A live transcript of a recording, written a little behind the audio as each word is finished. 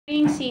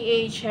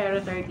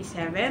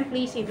CH037,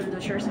 please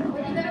introduce yourself.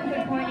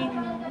 Good morning.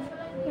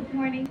 Good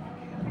morning.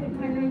 Good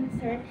morning,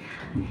 sir.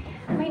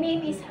 My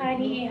name is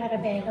Hani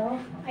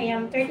Harabelo. I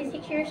am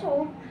 36 years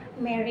old,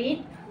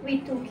 married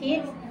with two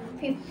kids,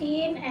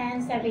 15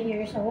 and 7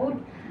 years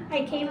old.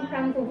 I came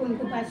from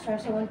Gugungubat,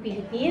 Sorsogon,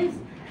 Philippines.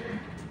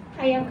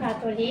 I am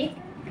Catholic.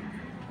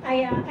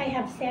 I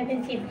have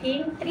 7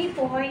 siblings, 3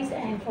 boys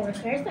and 4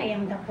 girls. I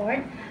am the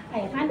fourth. I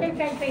am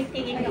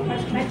undergraduating in the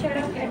course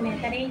Bachelor of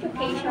Elementary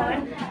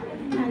Education,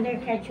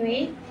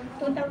 undergraduate,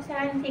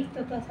 2006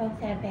 to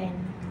 2007.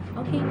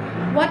 Okay.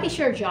 What is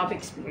your job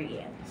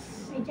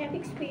experience? My job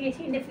experience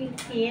in the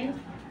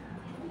Philippines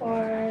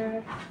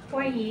for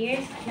 4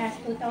 years, last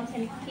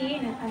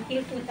 2015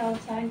 until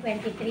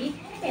 2023,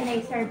 and I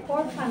served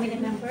 4 family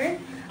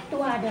members,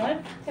 2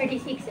 adults,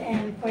 36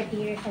 and 40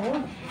 years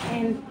old,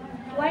 and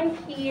 1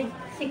 kid,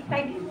 6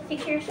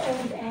 years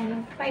old,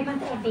 and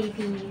 5-month-old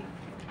baby.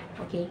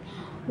 Okay.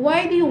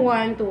 Why do you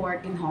want to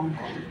work in Hong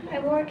Kong? I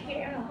work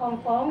here in Hong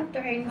Kong to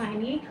earn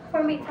money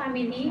for my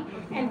family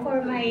and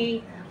for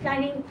my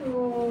planning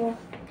to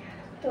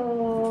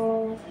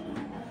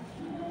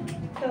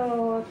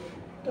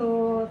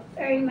to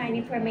earn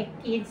money for my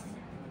kids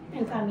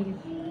and family.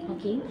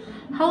 Okay.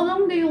 How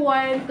long do you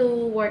want to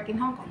work in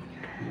Hong Kong?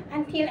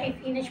 Until I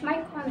finish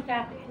my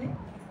contract.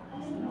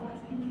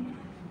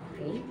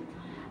 Okay.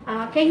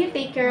 Can you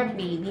take care of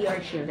baby or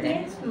children?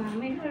 Yes,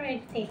 ma'am. I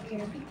already take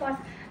care because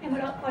I'm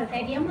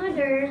already a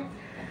mother,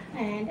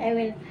 and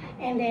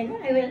then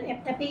I will,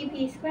 if the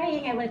baby is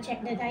crying, I will check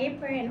the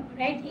diaper and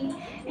already,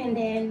 and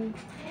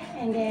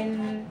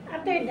then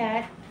after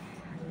that,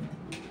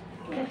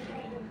 that's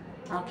okay.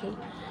 Okay.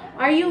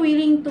 Are you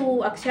willing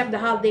to accept the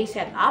holiday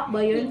set up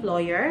by your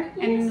employer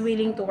and Yes.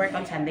 willing to work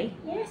on Sunday?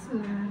 Yes,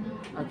 ma'am.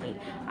 Okay.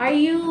 Are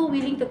you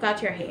willing to cut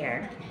your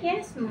hair?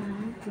 Yes,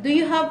 ma'am. Do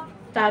you have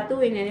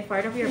tattoo in any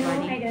part of your No,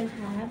 body? I don't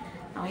have.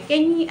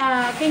 Okay.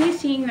 Can you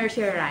sing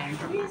Nursery Rhyme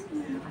from Yes, us?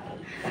 ma'am. Okay.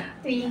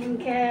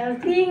 Twinkle,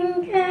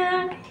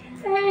 twinkle,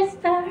 little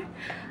star,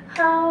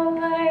 how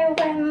I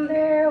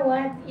wonder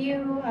what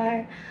you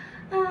are.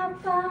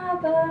 Up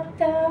above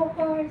the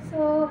world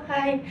so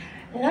high,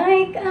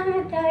 like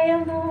a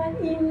diamond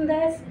in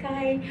the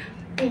sky.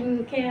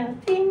 Twinkle,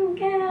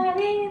 twinkle,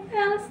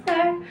 little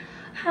star,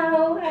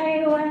 how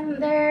I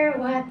wonder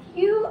what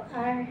you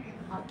are.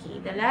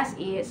 Okay. The last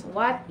is,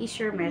 what is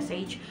your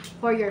message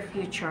for your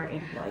future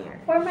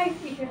employer? For my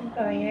future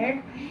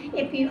employer,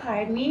 if you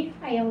hire me,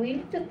 I am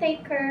willing to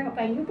take care of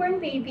a newborn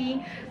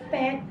baby,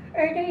 pet,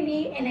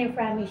 elderly, and I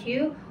promise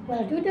you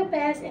will do the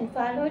best and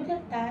follow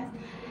the task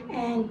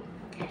and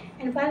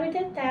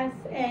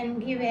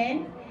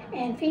given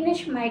and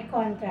finish my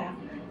contract.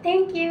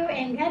 Thank you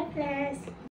and God bless.